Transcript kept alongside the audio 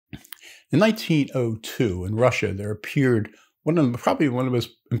In 1902, in Russia, there appeared probably one of the most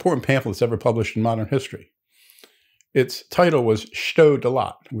important pamphlets ever published in modern history. Its title was Что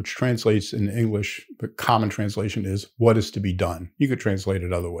делать, which translates in English, the common translation is "What is to be done." You could translate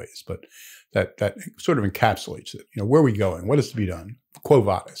it other ways, but that sort of encapsulates it. You know, where are we going? What is to be done? Quo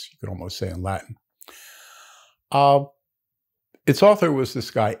vadis, you could almost say in Latin. Its author was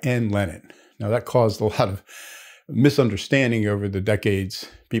this guy, Lenin. Now, that caused a lot of misunderstanding over the decades.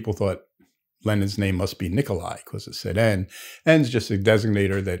 People thought Lenin's name must be Nikolai because it said N. N's just a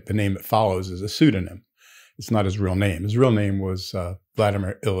designator that the name it follows is a pseudonym. It's not his real name. His real name was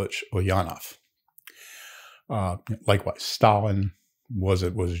Vladimir Ilyich Ulyanov. Likewise, Stalin was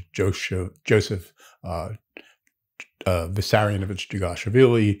Joseph Vissarionovich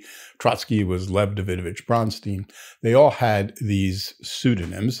Dugashvili. Trotsky was Lev Davidovich Bronstein. They all had these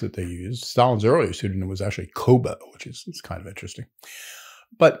pseudonyms that they used. Stalin's earlier pseudonym was actually Koba, which is kind of interesting.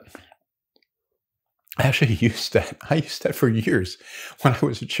 But I actually used that. I used that for years. When I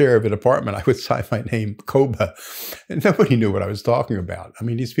was a chair of a department, I would sign my name Koba, and nobody knew what I was talking about. I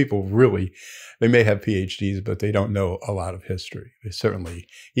mean, these people really, they may have PhDs, but they don't know a lot of history. They certainly,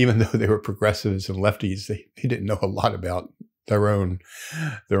 even though they were progressives and lefties, they didn't know a lot about their own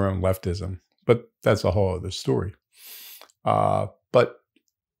leftism. But that's a whole other story. But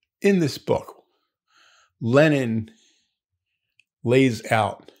in this book, Lenin lays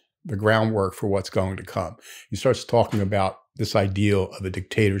out the groundwork for what's going to come. He starts talking about this ideal of a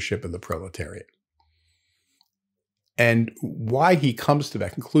dictatorship of the proletariat. And why he comes to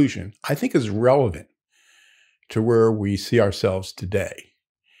that conclusion, I think, is relevant to where we see ourselves today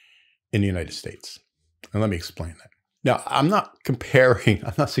in the United States. And let me explain that. Now, I'm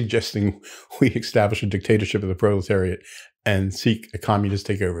not suggesting we establish a dictatorship of the proletariat and seek a communist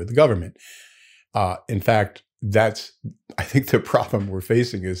takeover of the government. In fact, I think the problem we're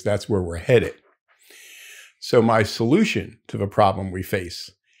facing is that's where we're headed. So my solution to the problem we face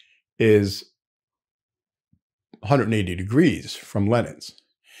is 180 degrees from Lenin's.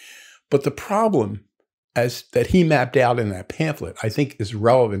 But the problem that he mapped out in that pamphlet, I think, is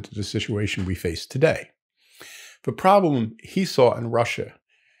relevant to the situation we face today. The problem he saw in Russia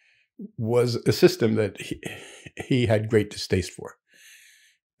was a system that he had great distaste for.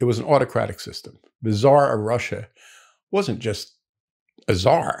 It was an autocratic system. The Tsar of Russia wasn't just a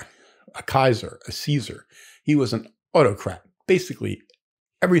Tsar, a Kaiser, a Caesar. He was an autocrat. Basically,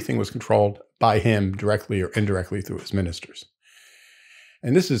 everything was controlled by him directly or indirectly through his ministers.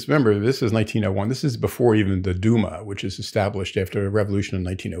 And remember, this is 1901. This is before even the Duma, which is established after the revolution in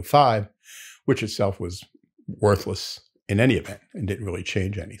 1905, which itself was worthless in any event and didn't really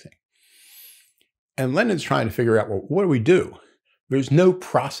change anything. And Lenin's trying to figure out, well, what do we do? There's no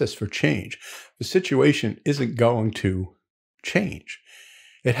process for change. The situation isn't going to change.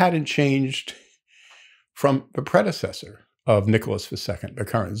 It hadn't changed from the predecessor of Nicholas II, the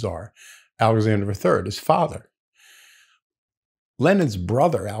current Tsar, Alexander III, his father. Lenin's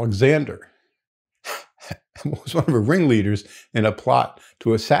brother, Alexander, was one of the ringleaders in a plot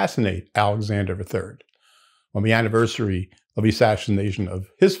to assassinate Alexander III on the anniversary of the assassination of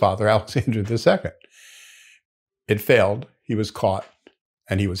his father, Alexander II. It failed. He was caught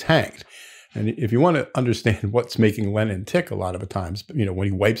and he was hanged. And if you want to understand what's making Lenin tick a lot of the times, you know, when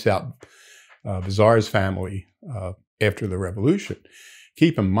he wipes out the Tsar's family after the revolution,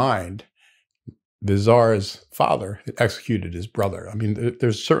 keep in mind the Tsar's father had executed his brother. I mean,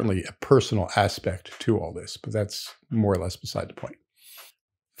 there's certainly a personal aspect to all this, but that's more or less beside the point.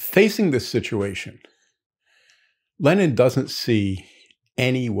 Facing this situation, Lenin doesn't see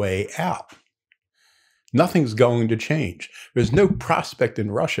any way out. Nothing's going to change. There's no prospect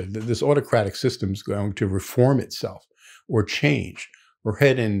in Russia that this autocratic system is going to reform itself or change or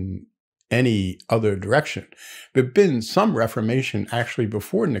head in any other direction. There had been some reformation actually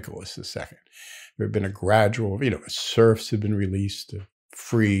before Nicholas II. There had been a gradual, serfs had been released,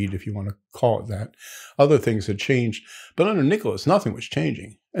 freed, if you want to call it that. Other things had changed. But under Nicholas, nothing was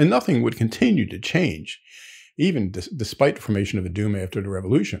changing. And nothing would continue to change, even despite the formation of the Duma after the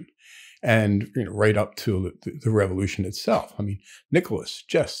revolution. And right up to the revolution itself. I mean, Nicholas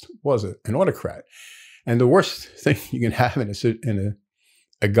just was an autocrat. And the worst thing you can have in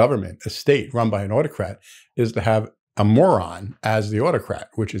a government, a state run by an autocrat, is to have a moron as the autocrat,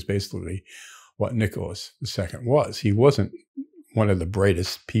 which is basically what Nicholas II was. He wasn't one of the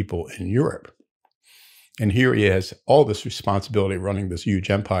brightest people in Europe. And here he has all this responsibility running this huge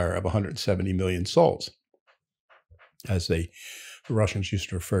empire of 170 million souls, as the Russians used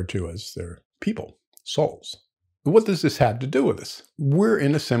to refer to as their people, souls. What does this have to do with us? We're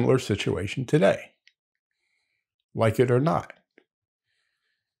in a similar situation today, like it or not.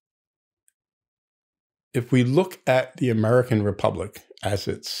 if we look at the American Republic as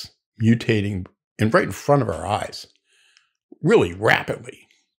it's mutating and right in front of our eyes, really rapidly,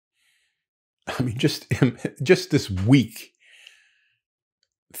 I mean, just this week,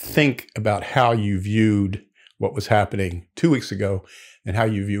 think about how you viewed what was happening 2 weeks ago and how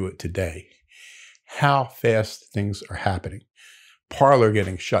you view it today. How fast things are happening. Parler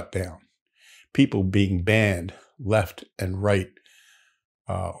getting shut down. People being banned left and right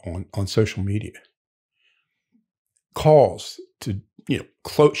on social media. Calls to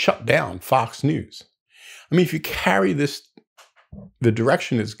shut down Fox News. I mean, if you carry this, the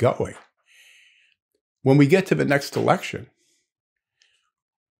direction it's going, when we get to the next election,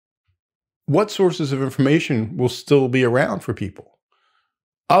 what sources of information will still be around for people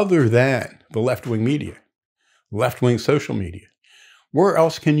other than the left-wing media, left-wing social media? Where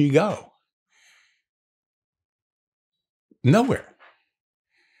else can you go? Nowhere.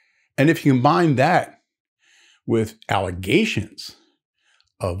 And if you combine that with allegations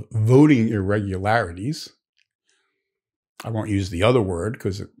of voting irregularities, I won't use the other word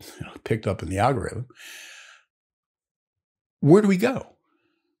because it picked up in the algorithm, where do we go?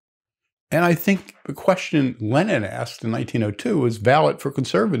 And I think the question Lenin asked in 1902 is valid for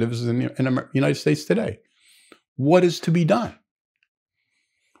conservatives in the United States today. What is to be done?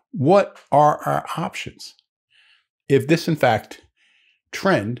 What are our options if this, in fact,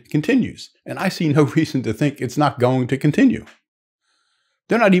 trend continues? And I see no reason to think it's not going to continue.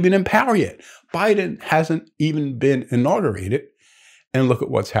 They're not even in power yet. Biden hasn't even been inaugurated. And look at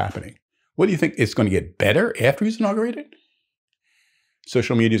what's happening. What do you think? It's going to get better after he's inaugurated?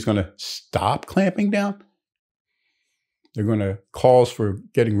 Social media is going to stop clamping down? They're going to, calls for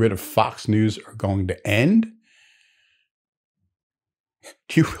getting rid of Fox News are going to end?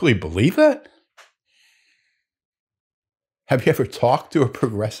 Do you really believe that? Have you ever talked to a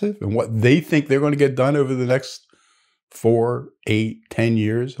progressive and what they think they're going to get done over the next 4, 8, 10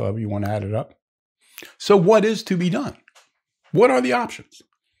 years, however you want to add it up? So what is to be done? What are the options?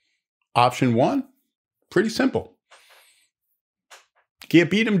 Option one, pretty simple.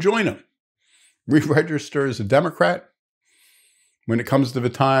 Can't beat them, join them. Re-register as a Democrat. When it comes to the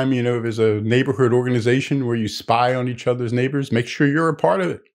time, there's a neighborhood organization where you spy on each other's neighbors, make sure you're a part of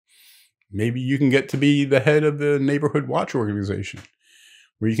it. Maybe you can get to be the head of the neighborhood watch organization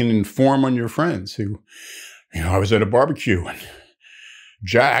where you can inform on your friends who, I was at a barbecue and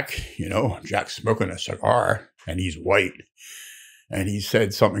Jack's smoking a cigar and he's white. And he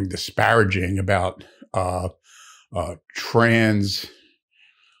said something disparaging about trans,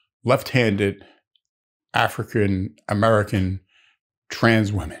 left-handed, African-American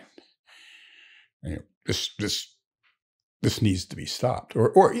trans women. This needs to be stopped.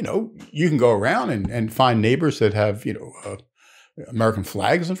 Or you can go around and find neighbors that have, American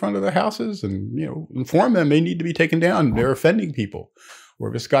flags in front of their houses and, inform them they need to be taken down. They're offending people. Or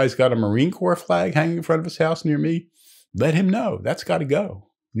if this guy's got a Marine Corps flag hanging in front of his house near me, let him know. That's got to go.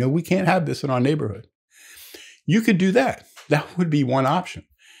 We can't have this in our neighborhood. You could do that. That would be one option.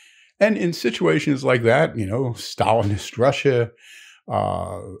 And in situations like that, Stalinist Russia,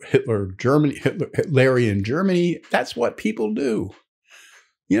 Hitlerian Germany, that's what people do.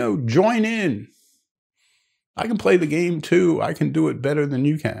 Join in. I can play the game too. I can do it better than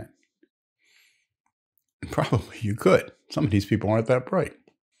you can. Probably you could. Some of these people aren't that bright.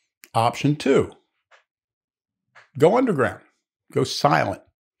 Option two, go underground. Go silent.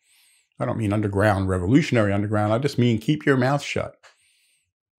 I don't mean underground, revolutionary underground. I just mean keep your mouth shut.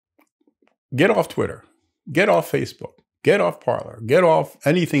 Get off Twitter. Get off Facebook. Get off Parler. Get off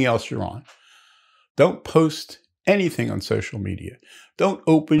anything else you're on. Don't post anything on social media. Don't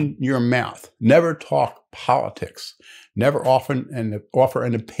open your mouth. Never talk politics. Never offer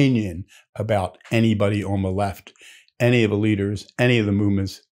an opinion about anybody on the left, any of the leaders, any of the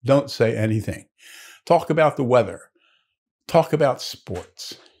movements. Don't say anything. Talk about the weather. Talk about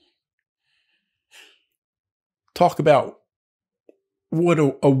sports. Talk about what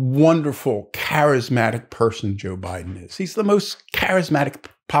a wonderful, charismatic person Joe Biden is. He's the most charismatic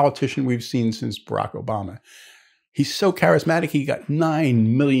politician we've seen since Barack Obama. He's so charismatic, he got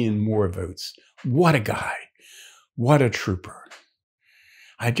 9 million more votes. What a guy. What a trooper.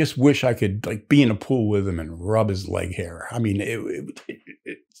 I just wish I could be in a pool with him and rub his leg hair. I mean,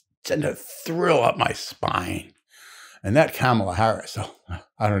 it sent a thrill up my spine. And that Kamala Harris,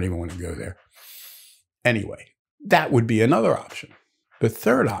 I don't even want to go there. Anyway, that would be another option. The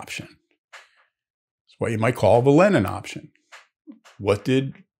third option is what you might call the Lenin option. What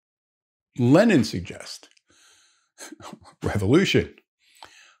did Lenin suggest? Revolution.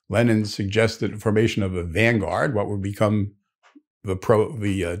 Lenin suggested the formation of a vanguard, what would become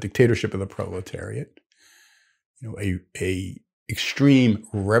the dictatorship of the proletariat. a extreme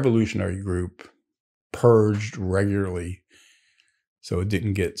revolutionary group purged regularly so it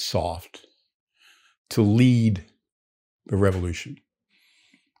didn't get soft, to lead the revolution.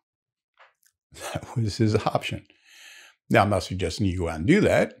 That was his option. Now, I'm not suggesting you go out and do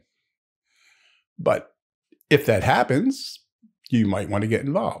that, but if that happens, you might want to get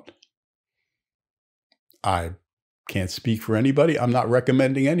involved. I can't speak for anybody. I'm not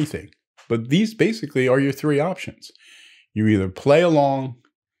recommending anything, but these basically are your three options. You either play along,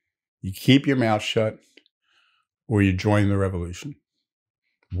 you keep your mouth shut, or you join the revolution,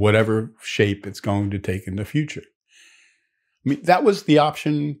 whatever shape it's going to take in the future. I mean, that was the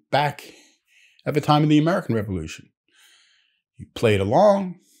option back at the time of the American Revolution. You played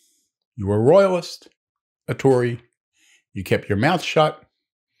along, you were a royalist, a Tory, you kept your mouth shut,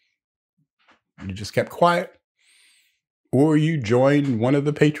 you just kept quiet, or you joined one of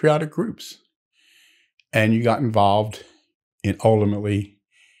the patriotic groups and you got involved in ultimately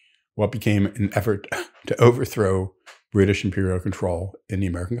what became an effort to overthrow British imperial control in the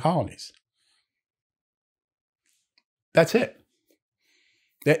American colonies. That's it.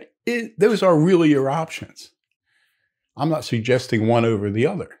 Those are really your options. I'm not suggesting one over the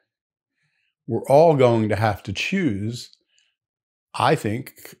other. We're all going to have to choose, I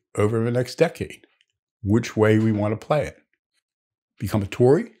think, over the next decade, which way we want to play it. Become a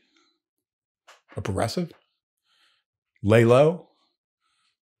Tory, a progressive, lay low,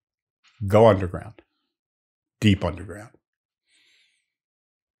 go underground, deep underground.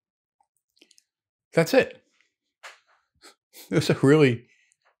 That's it. Those are really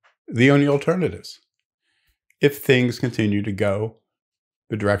the only alternatives if things continue to go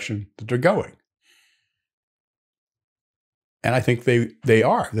the direction that they're going. And I think they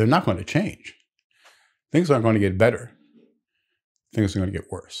are. They're not going to change. Things aren't going to get better. Things are going to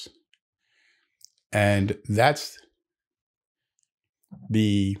get worse. And that's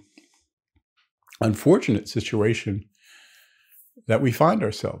the unfortunate situation that we find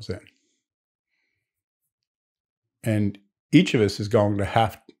ourselves in. And each of us is going to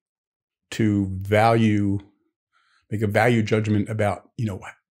have to make a value judgment about,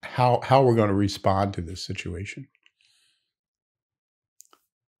 how we're going to respond to this situation.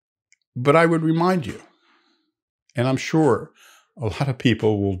 But I would remind you, and I'm sure a lot of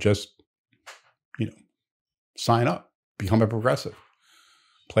people will just, sign up, become a progressive,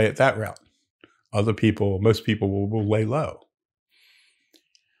 play it that route. Most people will lay low.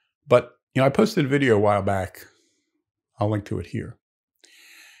 But, I posted a video a while back. I'll link to it here.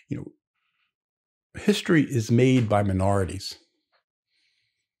 History is made by minorities.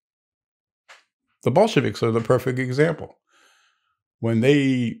 The Bolsheviks are the perfect example. When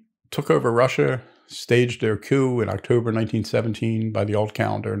they took over Russia, staged their coup in October 1917 by the old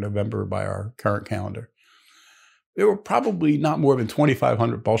calendar, November by our current calendar, there were probably not more than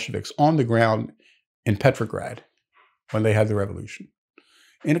 2,500 Bolsheviks on the ground in Petrograd when they had the revolution.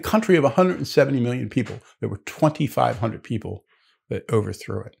 In a country of 170 million people, there were 2,500 people that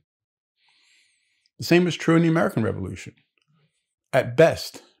overthrew it. The same was true in the American Revolution. At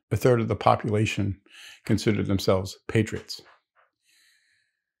best, a third of the population considered themselves patriots.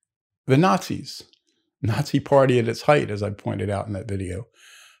 The Nazi Party at its height, as I pointed out in that video,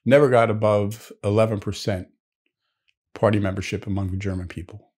 never got above 11% party membership among the German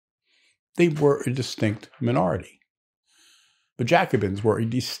people. They were a distinct minority. The Jacobins were a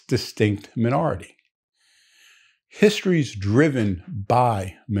distinct minority. History's driven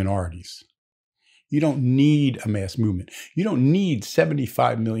by minorities. You don't need a mass movement. You don't need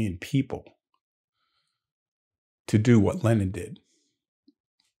 75 million people to do what Lenin did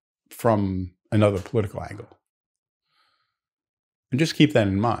from another political angle. And just keep that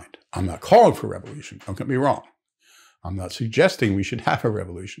in mind. I'm not calling for revolution. Don't get me wrong. I'm not suggesting we should have a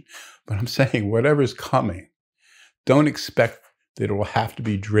revolution, but I'm saying whatever's coming, don't expect that it will have to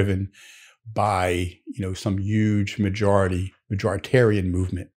be driven by, some huge majoritarian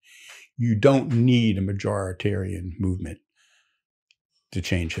movement. You don't need a majoritarian movement to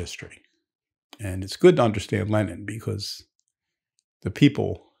change history. And it's good to understand Lenin because the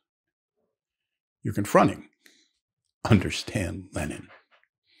people you're confronting understand Lenin.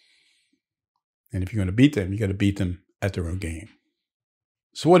 And if you're going to beat them, you got to beat them at their own game.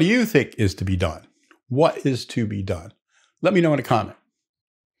 So what do you think is to be done? What is to be done? Let me know in a comment.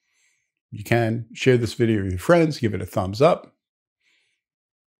 You can share this video with your friends, give it a thumbs up,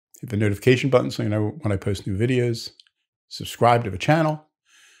 hit the notification button so you know when I post new videos, subscribe to the channel,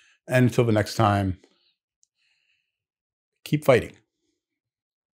 and until the next time, keep fighting.